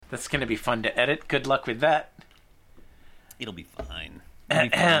That's going to be fun to edit. Good luck with that. It'll be fine. It'll be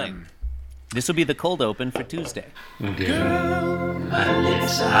fine. This will be the cold open for Tuesday. Girl, my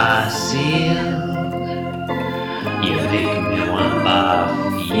lips are sealed. You make me want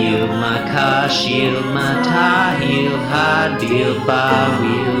barf. Yield my car, shield my tie, heel, high deal, bar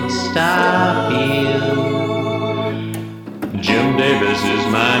wheel, stop you. Jim Davis is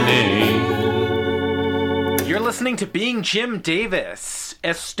my name. You're listening to Being Jim Davis,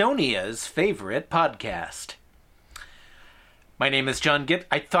 Estonia's favorite podcast. My name is John Gibb.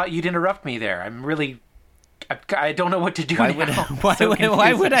 I thought you'd interrupt me there. I don't know what to do now.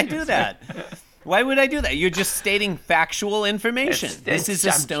 Why would I do that? Why would I do that? You're just stating factual information. This is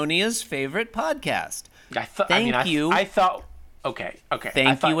Estonia's favorite podcast. Thank you. Okay.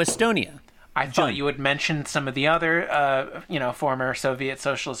 Thank you, Estonia. I thought you would mention some of the other, former Soviet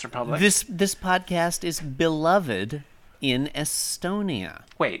Socialist republics. This podcast is beloved in Estonia.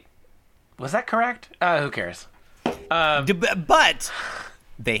 Wait, was that correct? Who cares? But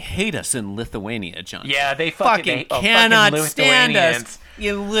they hate us in Lithuania, John. Yeah, they fucking cannot stand us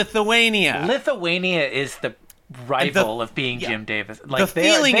in Lithuania. Lithuania is the rival of Being Jim Davis. Like, the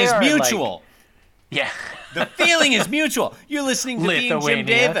feeling is mutual. Yeah. The feeling is mutual. You're listening to Being Jim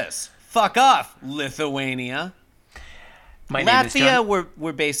Davis. Fuck off, Lithuania. Latvia,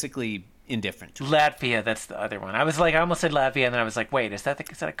 we're basically indifferent. Latvia, that's the other one. I almost said Latvia, and then I was like, wait, is that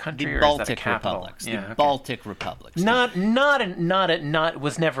a country the or Baltic is that a capital? Republics? Yeah, the Baltic Republics. Was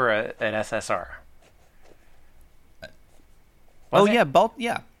never an SSR. All three of the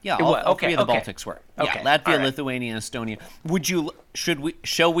Baltics were. Okay. Yeah, Latvia, Lithuania, Estonia.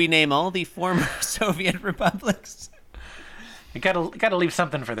 Shall we name all the former Soviet republics? You gotta leave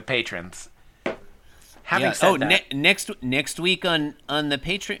something for the patrons. Having said that, next week on the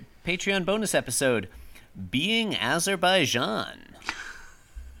Patreon bonus episode, Being Azerbaijan.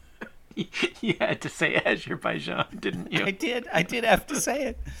 You had to say Azerbaijan, didn't you? I did have to say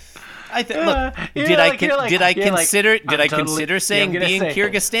it. Did I consider saying Being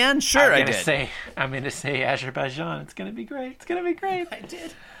Kyrgyzstan? Sure, I did. I'm gonna say Azerbaijan. It's gonna be great. I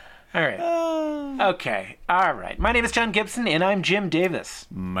did. All right. Okay. All right. My name is John Gibson, and I'm Jim Davis.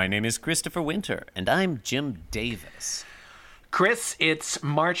 My name is Christopher Winter, and I'm Jim Davis. Chris, it's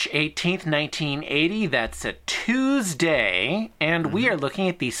March 18th, 1980. That's a Tuesday, and we are looking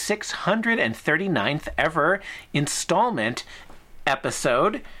at the 639th ever installment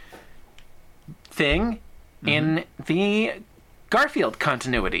episode thing in the Garfield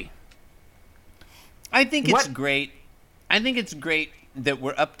continuity. I think it's great that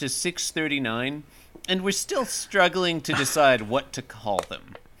we're up to 639 and we're still struggling to decide what to call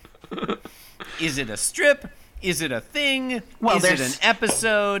them. Is it a strip? Is it a thing? Is it an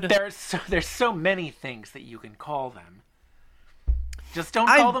episode? There's so many things that you can call them. Just don't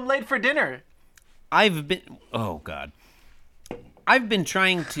call them Late for Dinner. I've been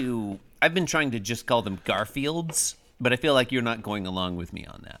trying to just call them Garfields, but I feel like you're not going along with me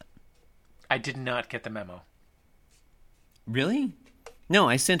on that. I did not get the memo. Really? No,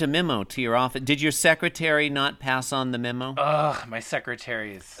 I sent a memo to your office. Did your secretary not pass on the memo? Ugh, my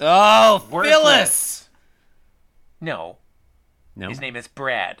secretary is... Oh, worthless. Phyllis! No. His name is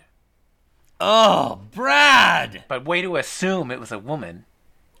Brad. Oh, Brad! But way to assume it was a woman.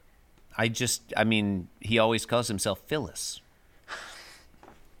 He always calls himself Phyllis.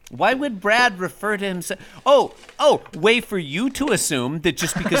 Why would Brad refer to himself... Oh, way for you to assume that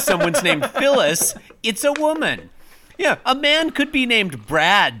just because someone's named Phyllis, it's a woman. Yeah, a man could be named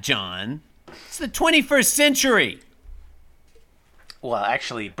Brad, John. It's the 21st century. Well,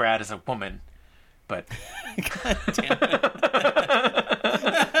 actually, Brad is a woman, but... God damn it.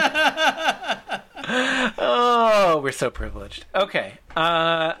 Oh, we're so privileged. Okay.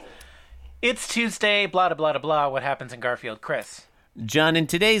 It's Tuesday, blah, blah, blah, blah. What happens in Garfield? Chris? John, in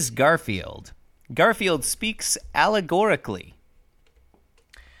today's Garfield speaks allegorically.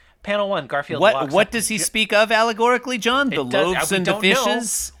 Panel 1, Garfield What does he speak of allegorically, John? The loaves and the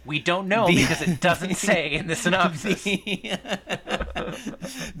fishes? We don't know because it doesn't say in the synopsis.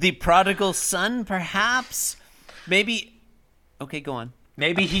 The prodigal son, perhaps? Maybe... Okay, go on.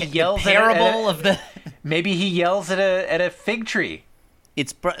 Maybe he yells Maybe he yells at a fig tree.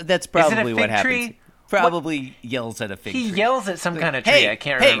 That's probably what happens. Probably yells at a fig tree. He yells at some kind of tree. I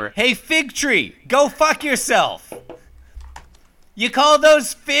can't remember. Hey, fig tree, go fuck yourself. You call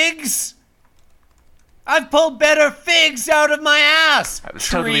those figs? I've pulled better figs out of my ass. I was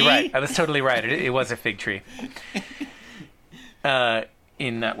totally right. It was a fig tree.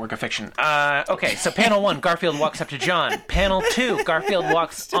 In that work of fiction. Okay, so panel 1, Garfield walks up to John. Panel 2, Garfield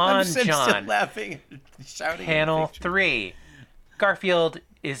walks on John. I'm laughing, shouting. Panel 3, Garfield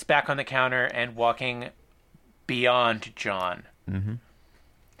is back on the counter and walking beyond John. Mm-hmm.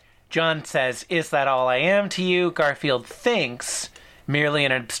 John says, "Is that all I am to you?" Garfield thinks, merely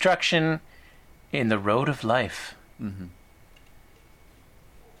an obstruction in the road of life. Mm-hmm.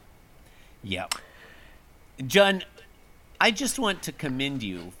 Yep. John, I just want to commend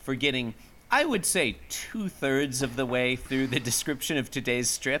you for getting, I would say, 2/3 of the way through the description of today's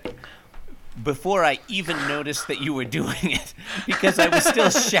strip before I even noticed that you were doing it, because I was still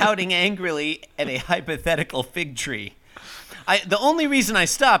shouting angrily at a hypothetical fig tree. The only reason I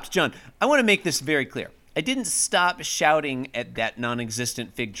stopped, John, I want to make this very clear. I didn't stop shouting at that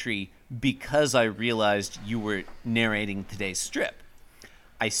non-existent fig tree because I realized you were narrating today's strip.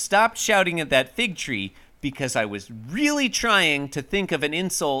 I stopped shouting at that fig tree because I was really trying to think of an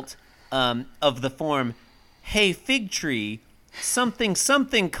insult of the form, "Hey, fig tree, something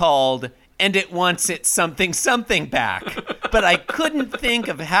something called, and it wants its something something back." But I couldn't think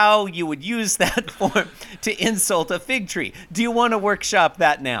of how you would use that form to insult a fig tree. Do you want to workshop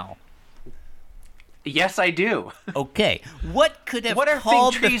that now? Yes, I do. Okay. What could have What are fig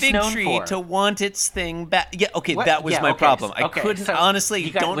called the trees fig known tree for? to want its thing back? Yeah, okay, What- that was yeah, my okay, problem. I okay, couldn't, so honestly, you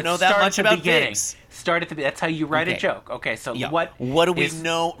got- don't let's know that start much at the about beginning. figs. Start at the. That's how you write Okay. a joke. Okay, so Yeah. what? What do we is-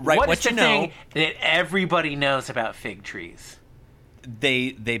 know- right, what is you the know- thing that everybody knows about fig trees? They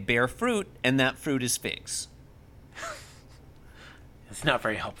bear fruit, and that fruit is figs. It's not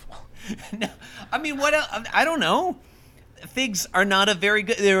very helpful. No, I mean, what else? I don't know. Figs are not a very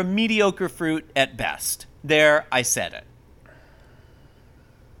good, they're a mediocre fruit at best. There, I said it.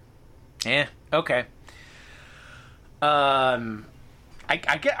 Yeah. Okay.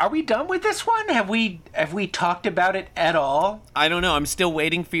 I get. Are we done with this one? Have we talked about it at all? I don't know. I'm still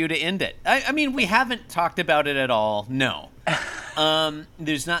waiting for you to end it. I mean, we haven't talked about it at all. No.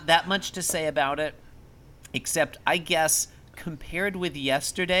 There's not that much to say about it, except I guess compared with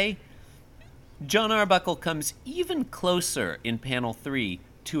yesterday, John Arbuckle comes even closer in panel 3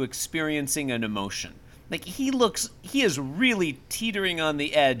 to experiencing an emotion. Like, he is really teetering on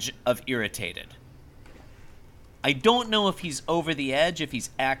the edge of irritated. I don't know if he's over the edge, if he's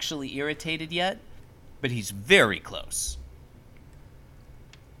actually irritated yet, but he's very close.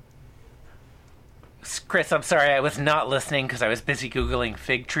 Chris, I'm sorry, I was not listening because I was busy Googling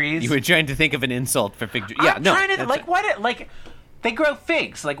fig trees. You were trying to think of an insult for fig tree. Yeah, I'm no. trying to that's like it. what? Like they grow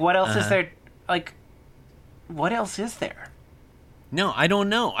figs. Like what else is Uh-huh. there? Like what else is there? No, I don't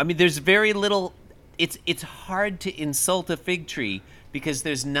know. I mean, there's very little. It's hard to insult a fig tree because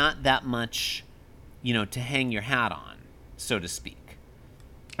there's not that much, to hang your hat on, so to speak.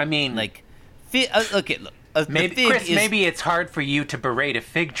 I mean, Like, look. maybe the fig Chris, is, maybe it's hard for you to berate a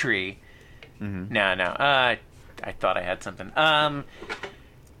fig tree. Mm-hmm. No. I thought I had something.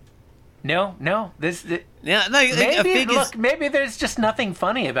 No. This Yeah, like, a maybe fig is. maybe there's just nothing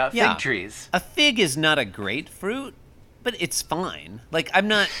funny about Yeah. fig trees. A fig is not a great fruit, but it's fine. Like, I'm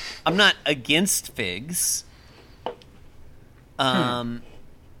not against figs.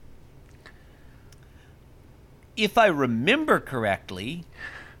 If I remember correctly,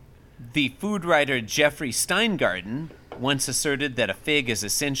 the food writer Jeffrey Steingarten once asserted that a fig is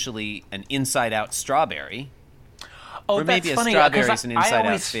essentially an inside-out strawberry. Oh, Or maybe that's a funny. strawberry 'cause is an I inside-out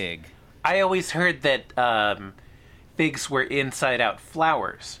always- fig. I always heard that figs were inside-out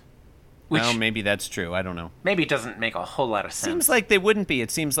flowers, which Well, maybe that's true. I don't know. maybe doesn't make a whole lot of sense. Seems like they wouldn't be.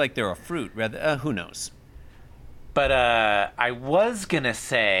 It seems like they're a fruit. Rather, who knows? But I was gonna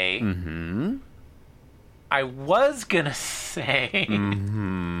say. Mm-hmm. I was gonna say.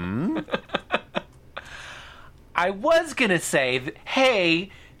 Mm-hmm. I was gonna say, hey,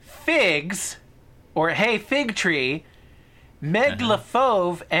 figs, or hey, fig tree, Meg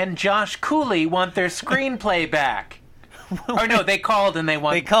LaFauve and Josh Cooley want their screenplay back. Or no, they called and they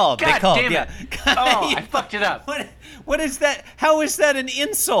want. They called. God They called. damn Yeah. it. Oh, I fucked it up. What is that? How is that an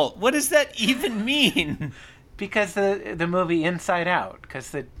insult? What does that even mean? Because the movie Inside Out,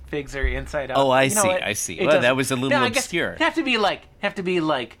 because the figs are inside out. Oh, I You know see, what? I see. It Well, that doesn't- was a little No, I guess obscure. It'd have to be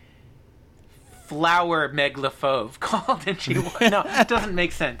like flower Meg LaFauve called and she won. No, it doesn't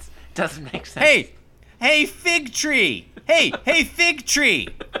make sense. Doesn't make sense. Hey, fig tree. Hey, fig tree.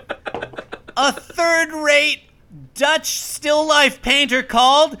 A third-rate Dutch still life painter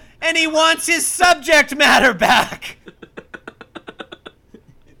called, and he wants his subject matter back.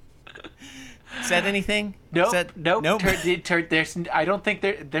 Said anything? Nope. Said, Nope. Nope. There's. I don't think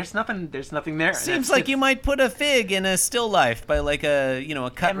there's nothing. There's nothing there. Seems like you might put a fig in a still life by like a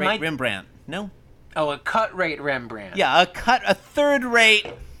cut rate might- Rembrandt. No? Oh, a cut rate Rembrandt. Yeah, a third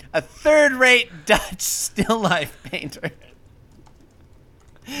rate Dutch still life painter.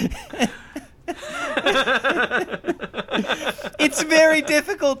 It's very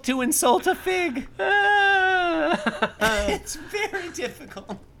difficult to insult a fig. It's very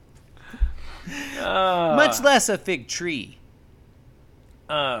difficult. Much less a fig tree.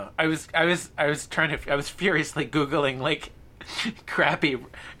 I was furiously Googling like crappy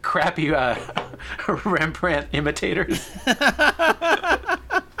Rembrandt imitators.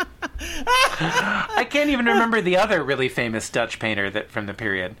 I can't even remember the other really famous Dutch painter that from the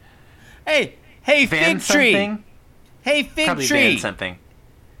period. Hey, Van fig tree. something? Hey, fig Probably tree. Van something.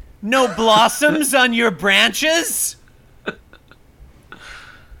 No blossoms on your branches?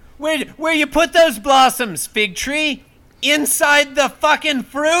 Where you put those blossoms, fig tree? Inside the fucking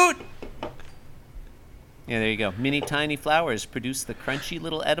fruit? Yeah, there you go. Mini tiny flowers produce the crunchy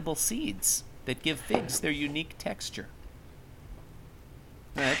little edible seeds that give figs their unique texture.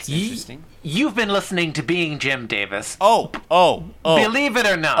 That's interesting. You've been listening to Being Jim Davis. Oh. Believe it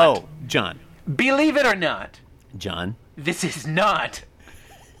or not. Oh, John. Believe it or not. John. This is not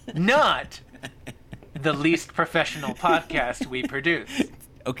the least professional podcast we produce.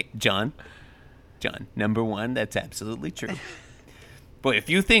 Okay, John, number one, that's absolutely true. Boy, if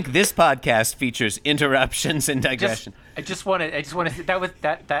you think this podcast features interruptions and digression. I just want to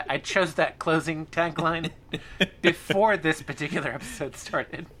that I chose that closing tagline before this particular episode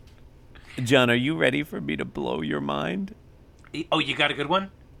started. John, are you ready for me to blow your mind? Oh, you got a good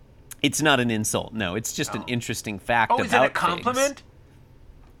one? It's not an insult. No, it's just an interesting fact about is it a compliment? figs.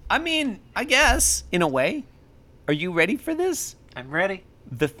 I mean, I guess, in a way. Are you ready for this? I'm ready.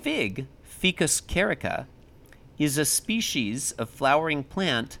 The fig, Ficus carica, is a species of flowering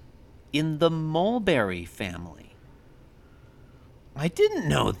plant in the mulberry family. I didn't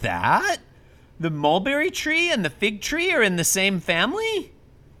know that. The mulberry tree and the fig tree are in the same family?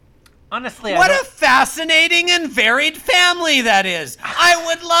 Honestly, What a fascinating and varied family that is. I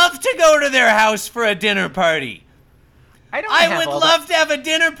would love to go to their house for a dinner party. I would love to have a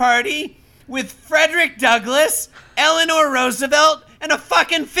dinner party with Frederick Douglass, Eleanor Roosevelt, and a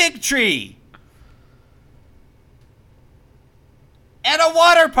fucking fig tree. At a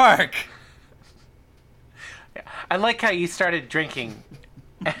water park. I like how you started drinking.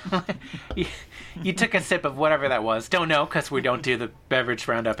 You took a sip of whatever that was. Don't know, because we don't do the beverage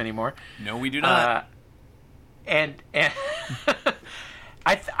roundup anymore. No, we do not. And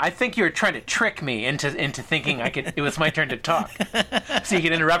I think you were trying to trick me into thinking it was my turn to talk, so you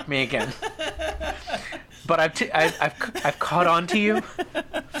could interrupt me again. But I've caught on to you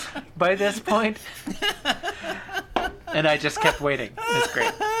by this point, and I just kept waiting. It's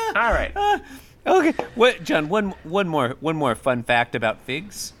great. All right. Okay. What, John? One more fun fact about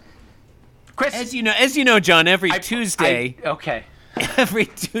figs. Chris, As you know, John, every Tuesday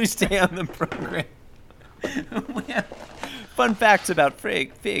on the program, we have fun facts about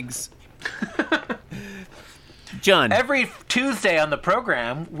figs. John. Every Tuesday on the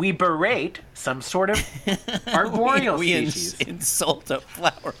program, we berate some sort of arboreal species. Insult a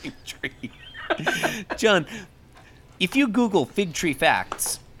flowering tree. John, if you Google fig tree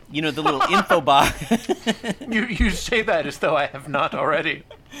facts, you know, the little info box. You say that as though I have not already.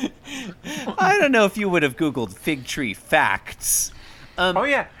 I don't know if you would have Googled fig tree facts. Oh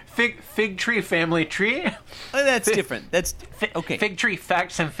yeah, fig tree family tree. That's different. That's okay. Fig tree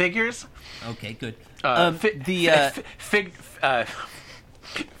facts and figures. Okay, good.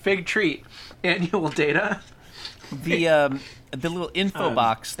 Fig tree annual data. The little info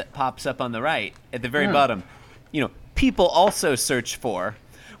box that pops up on the right at the very bottom. You know, people also search for,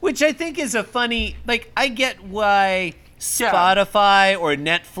 which I think is a funny. Like, I get why Spotify or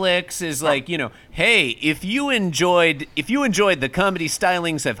Netflix is like, you know, hey, if you enjoyed the comedy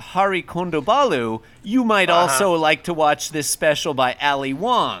stylings of Hari Kondobalu, you might also like to watch this special by Ali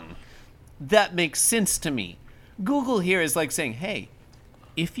Wong. That makes sense to me. Google here is like saying, hey,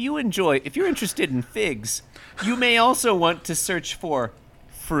 if you're interested in figs, you may also want to search for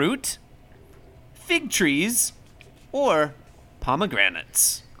fruit, fig trees, or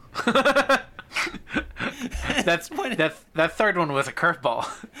pomegranates. That third one was a curveball.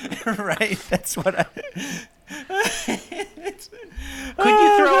 Right? That's what I...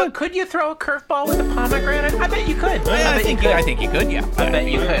 Could you throw a curveball with a pomegranate? I bet you could. I think you could, yeah. I bet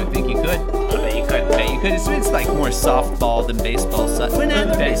you could. I think you could. It's like more softball than baseball. I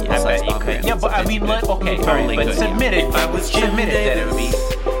bet you could. Yeah, but I mean, okay, all right, but submitted that it would be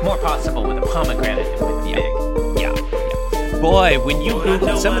more possible with a pomegranate than with a fig. Yeah. Boy, when you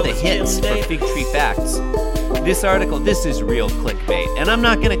Google some of the hits for fig tree facts, this is real clickbait. And I'm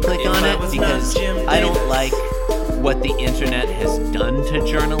not going to click on it because I don't like what the internet has done to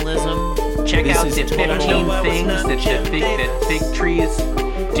journalism. Check out the 15 things that fig trees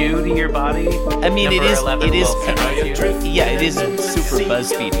do to your body? I mean, Number 11 it is, will surprise you. yeah, it is super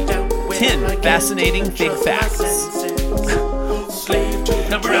BuzzFeedy. 10 fascinating fig facts.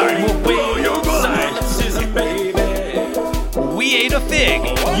 Number 9 will blow your mind. We ate a fig.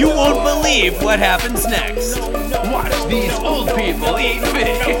 You won't believe what happens next. Watch these old people eat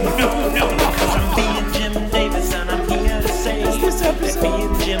fig. I'm being Jim Davis and I'm here to say that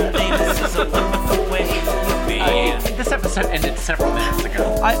being Jim Davis is a wonderful way to be. This episode ended several minutes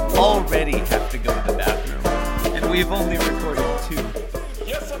ago. I already have to go to the bathroom, and we've only recorded 2.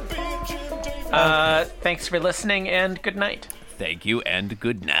 Yes, I'm being Jim Davis. Thanks for listening and good night. Thank you and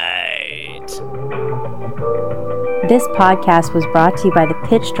good night. This podcast was brought to you by the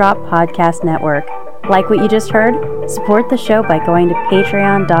Pitch Drop Podcast Network. Like what you just heard? Support the show by going to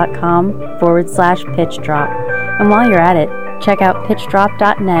patreon.com/pitchdrop. And while you're at it, check out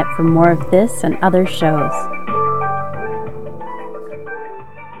pitchdrop.net for more of this and other shows.